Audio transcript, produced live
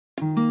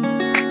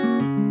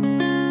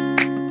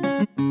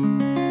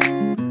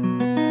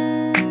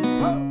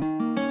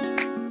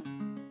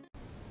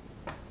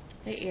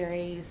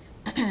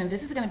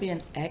this is going to be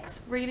an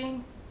X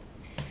reading,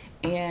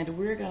 and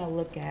we're going to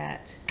look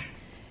at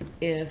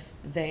if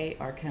they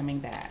are coming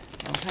back,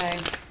 okay?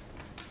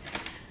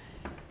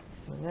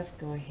 So let's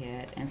go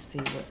ahead and see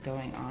what's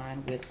going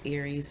on with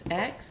Aries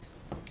X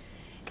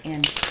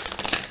and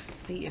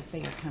see if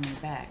they are coming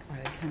back. Are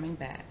they coming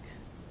back?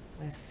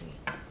 Let's see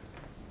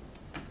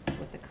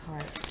what the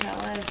cards tell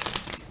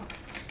us.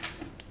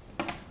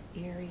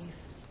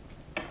 Aries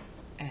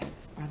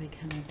X, are they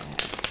coming back?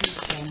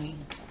 Please show me.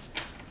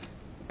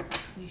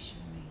 Please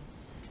show me.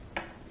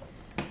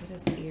 What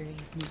does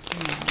Aries need to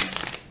know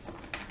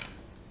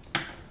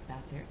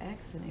about their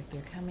ex and if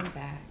they're coming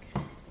back?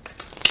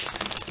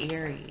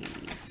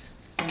 Aries,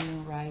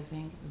 Sun,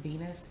 Rising,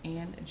 Venus,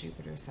 and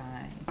Jupiter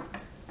sign.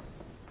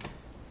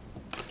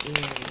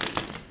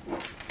 Aries.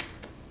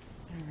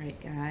 All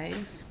right,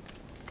 guys.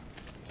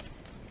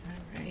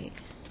 All right.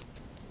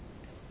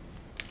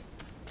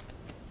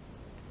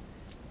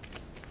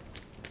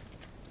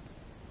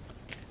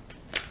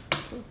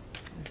 Ooh,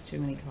 that's too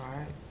many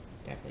cards.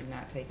 Definitely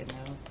not taking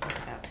those.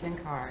 That's about 10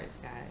 cards,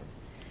 guys.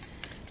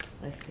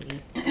 Let's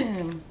see.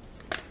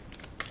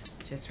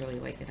 Just really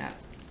waking up.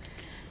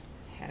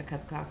 Had a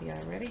cup of coffee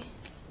already,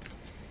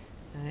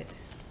 but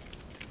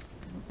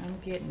I'm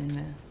getting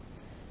in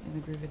the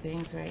groove of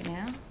things right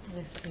now.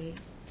 Let's see.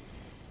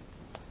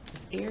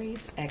 Is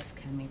Aries X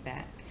coming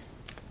back?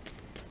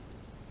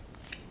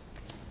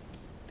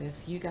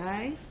 That's you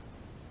guys.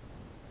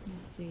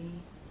 Let's see.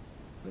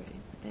 Where did I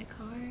put that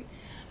card?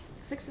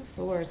 Six of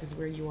Swords is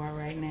where you are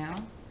right now.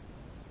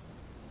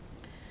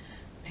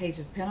 Page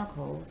of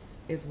Pentacles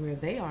is where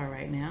they are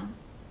right now.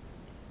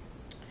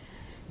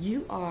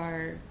 You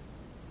are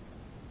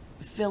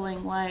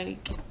feeling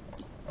like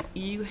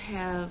you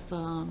have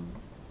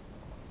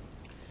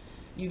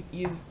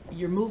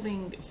you're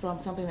moving from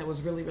something that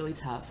was really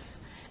tough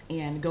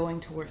and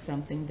going towards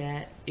something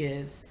that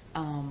is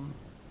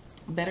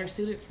better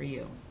suited for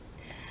you.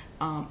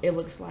 It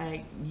looks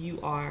like you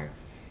are,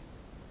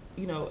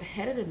 you know,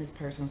 headed in this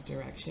person's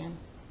direction,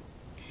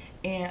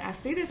 and I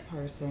see this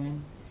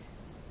person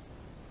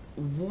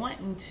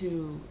wanting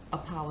to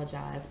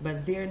apologize,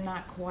 but they're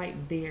not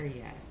quite there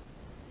yet.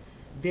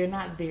 They're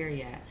not there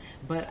yet,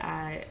 but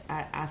I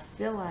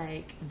feel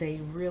like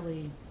they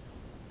really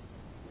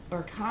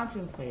are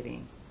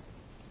contemplating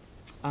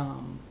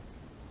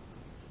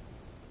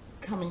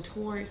coming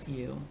towards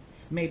you,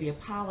 maybe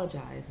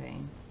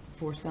apologizing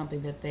for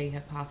something that they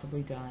have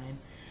possibly done,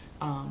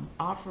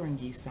 offering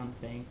you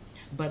something,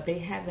 but they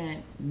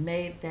haven't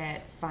made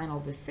that final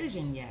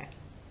decision yet,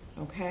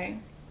 okay?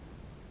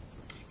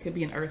 Could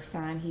be an earth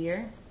sign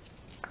here.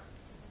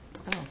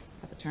 Oh,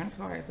 I have to turn the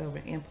cards over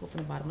and pull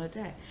from the bottom of the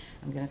deck.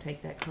 I'm going to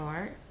take that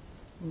card.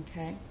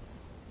 Okay.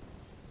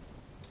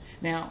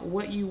 Now,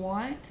 what you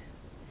want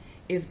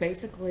is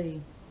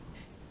basically,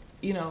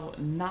 you know,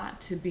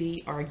 not to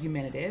be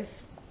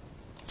argumentative,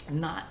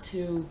 not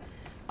to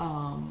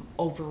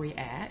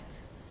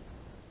overreact.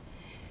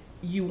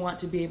 You want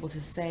to be able to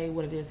say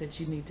what it is that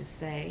you need to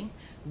say,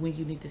 when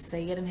you need to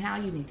say it, and how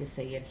you need to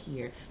say it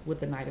here. With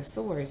the Knight of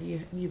Swords,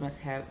 you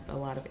must have a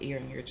lot of air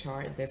in your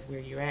chart if that's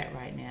where you're at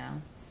right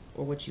now,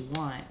 or what you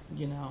want,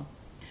 you know.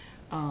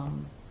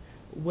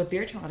 What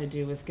they're trying to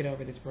do is get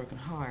over this broken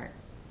heart.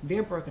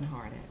 They're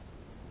brokenhearted.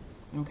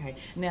 Okay.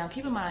 Now,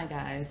 keep in mind,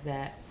 guys,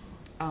 that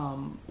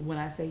when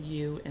I say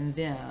you and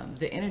them,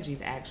 the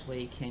energies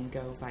actually can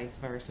go vice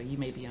versa. You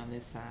may be on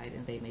this side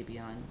and they may be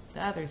on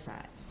the other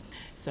side.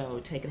 So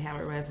take it how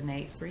it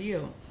resonates for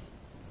you.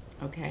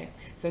 Okay.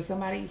 So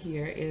somebody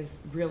here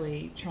is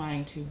really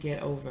trying to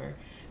get over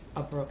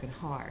a broken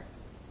heart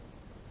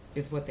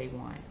is what they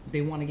want.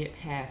 They want to get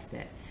past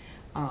it.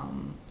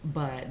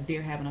 But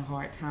they're having a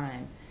hard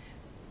time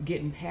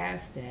getting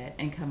past that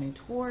and coming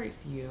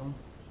towards you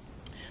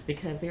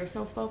because they're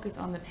so focused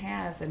on the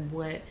past and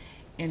what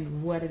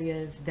it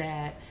is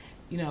that,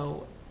 you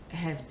know,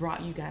 has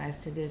brought you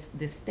guys to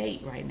this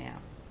state right now.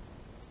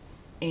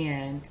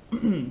 And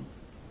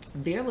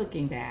they're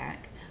looking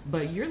back,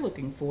 but you're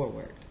looking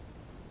forward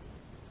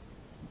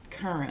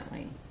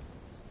currently.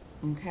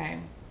 Okay.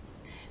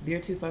 They're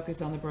too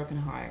focused on the broken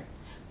heart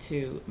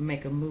to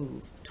make a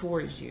move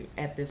towards you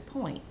at this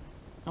point.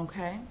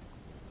 Okay.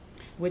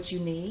 What you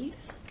need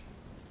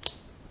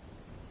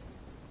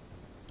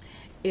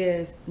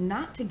is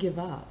not to give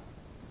up.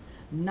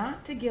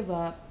 Not to give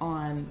up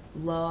on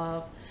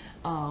love,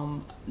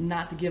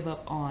 not to give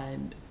up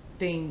on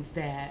things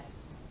that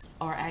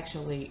are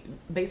actually,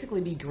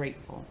 basically be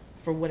grateful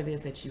for what it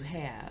is that you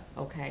have,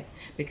 okay?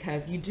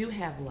 Because you do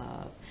have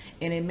love,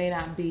 and it may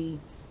not be,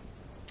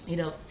 you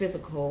know,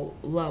 physical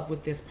love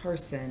with this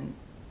person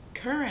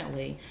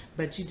currently,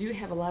 but you do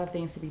have a lot of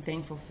things to be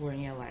thankful for in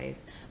your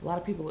life. A lot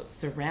of people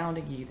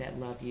surrounding you that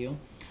love you,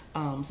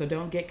 so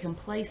don't get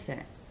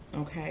complacent.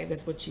 Okay,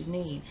 that's what you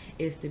need,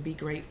 is to be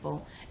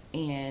grateful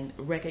and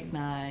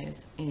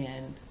recognize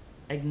and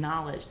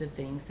acknowledge the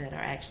things that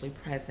are actually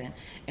present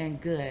and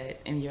good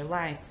in your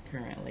life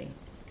currently,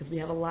 because we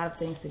have a lot of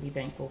things to be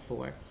thankful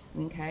for.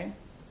 Okay,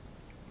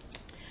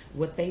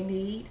 What they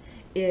need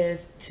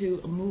is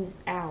to move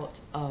out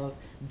of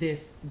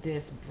this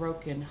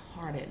broken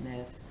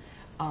heartedness,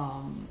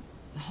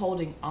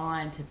 holding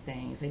on to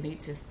things. They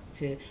need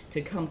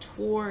to come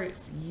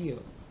towards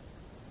you.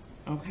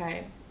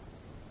 Okay?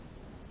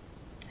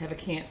 Have a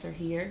Cancer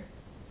here.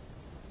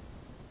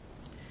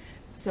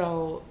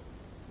 So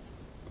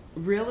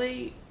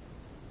really,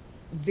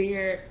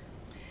 they're,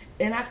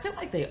 and I feel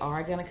like they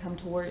are going to come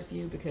towards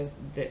you because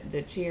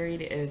the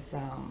Chariot is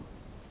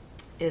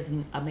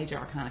a major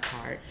arcana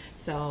card.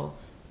 So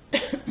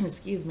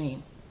excuse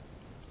me.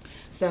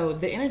 So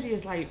the energy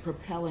is like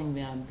propelling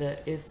them.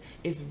 Is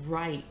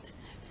right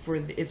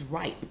is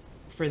ripe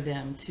for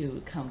them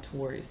to come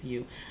towards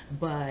you,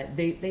 but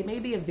they may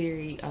be a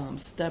very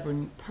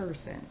stubborn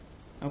person.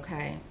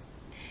 Okay,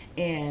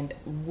 and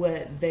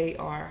what they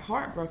are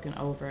heartbroken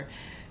over,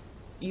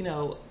 you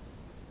know,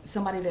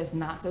 somebody that's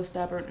not so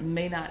stubborn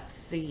may not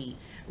see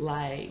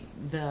like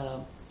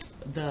the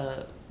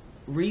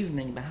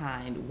reasoning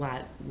behind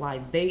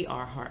why they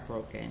are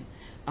heartbroken.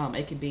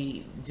 It could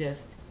be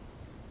just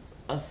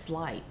a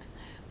slight.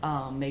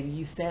 Maybe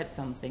you said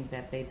something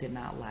that they did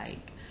not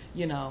like,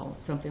 you know,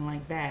 something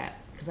like that.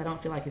 Because I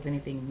don't feel like it's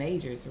anything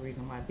major is the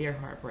reason why they're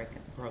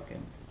heartbroken.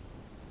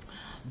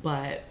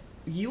 But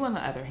you, on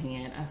the other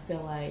hand, I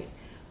feel like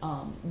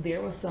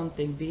there was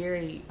something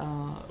very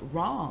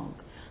wrong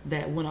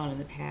that went on in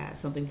the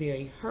past, something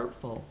very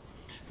hurtful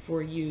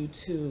for you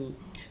to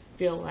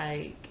feel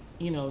like,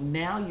 you know,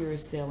 now you're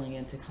sailing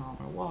into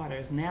calmer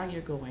waters. Now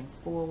you're going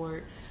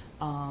forward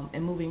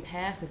and moving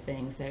past the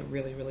things that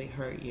really, really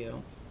hurt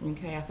you.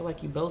 Okay, I feel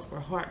like you both were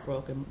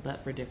heartbroken,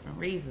 but for different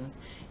reasons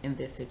in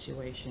this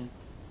situation.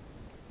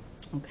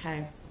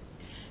 Okay,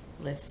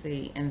 let's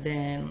see. And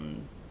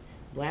then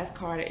last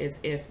card is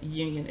if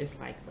union is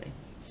likely.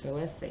 So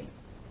let's see.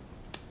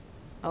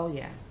 Oh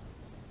yeah.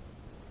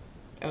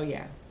 Oh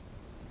yeah.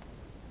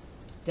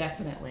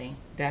 Definitely,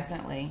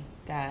 definitely,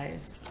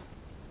 guys.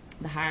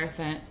 The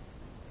Hierophant.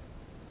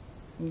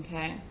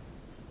 Okay.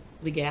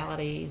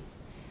 Legalities.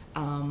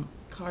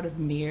 Card of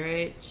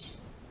marriage.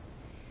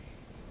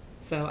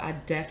 So I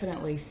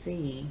definitely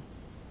see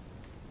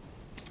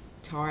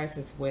Taurus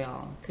as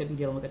well. Could be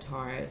dealing with a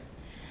Taurus.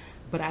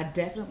 But I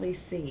definitely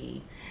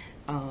see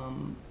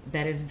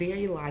that it's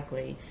very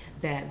likely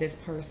that this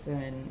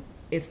person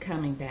is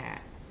coming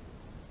back.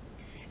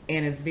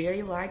 And it's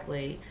very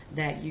likely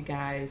that you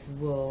guys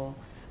will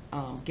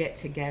get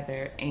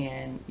together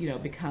and, you know,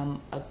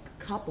 become a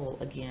couple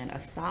again, a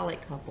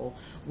solid couple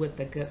with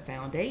a good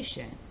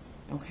foundation.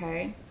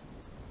 Okay?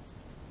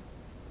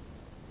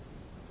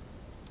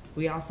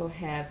 We also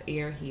have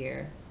air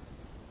here.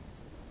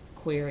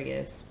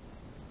 Aquarius,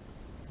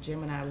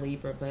 Gemini,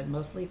 Libra, but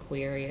mostly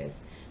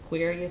Aquarius.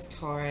 Aquarius,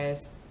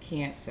 Taurus,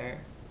 Cancer.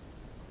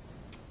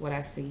 What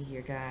I see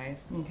here,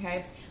 guys.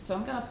 Okay, so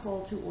I'm going to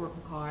pull 2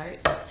 oracle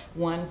cards.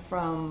 One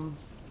from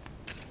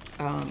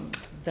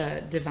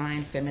the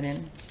Divine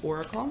Feminine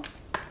Oracle.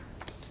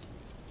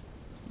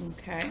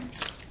 Okay,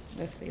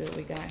 let's see what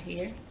we got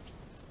here.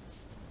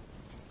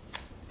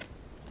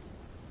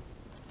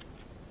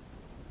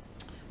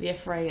 We have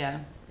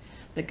Freya,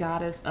 the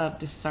goddess of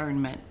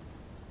discernment.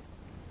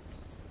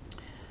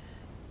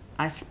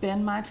 I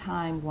spend my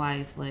time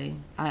wisely.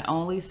 I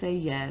only say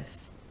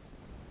yes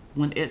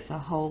when it's a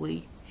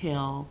holy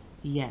hell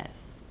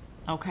yes.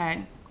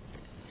 Okay?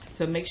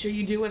 So make sure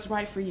you do what's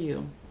right for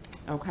you.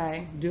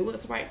 Okay? Do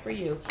what's right for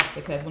you.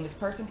 Because when this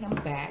person comes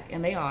back,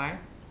 and they are,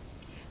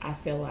 I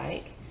feel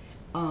like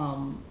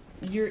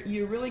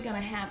you're really going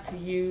to have to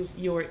use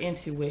your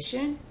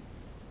intuition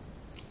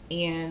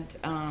and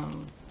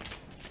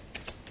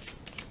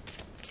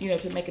you know,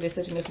 to make a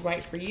decision that's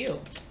right for you.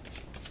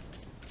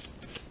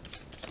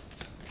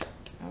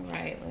 All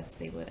right, let's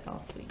see what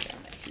else we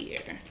got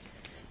here.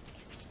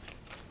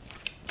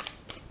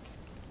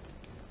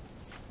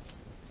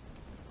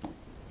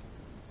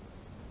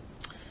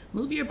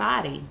 Move your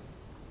body.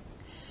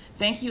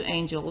 Thank you,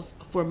 angels,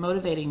 for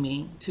motivating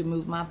me to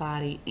move my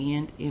body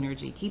and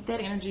energy. Keep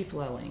that energy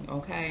flowing,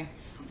 okay?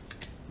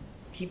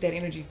 Keep that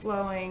energy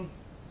flowing.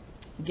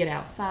 Get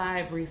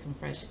outside, breathe some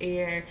fresh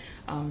air.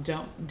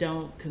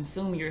 Don't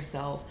consume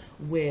yourself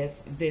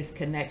with this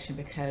connection,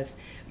 because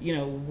you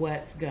know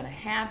what's gonna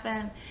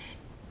happen,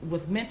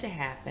 what's meant to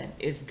happen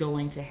is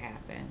going to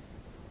happen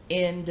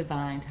in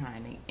divine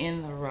timing,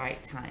 in the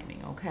right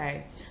timing.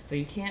 Okay, so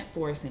you can't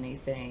force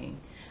anything.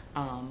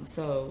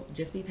 So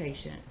just be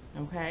patient.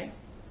 Okay.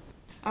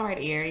 All right,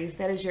 Aries,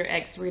 that is your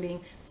X reading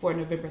for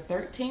November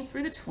 13th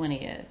through the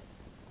 20th,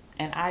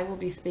 and I will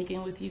be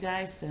speaking with you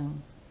guys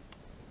soon.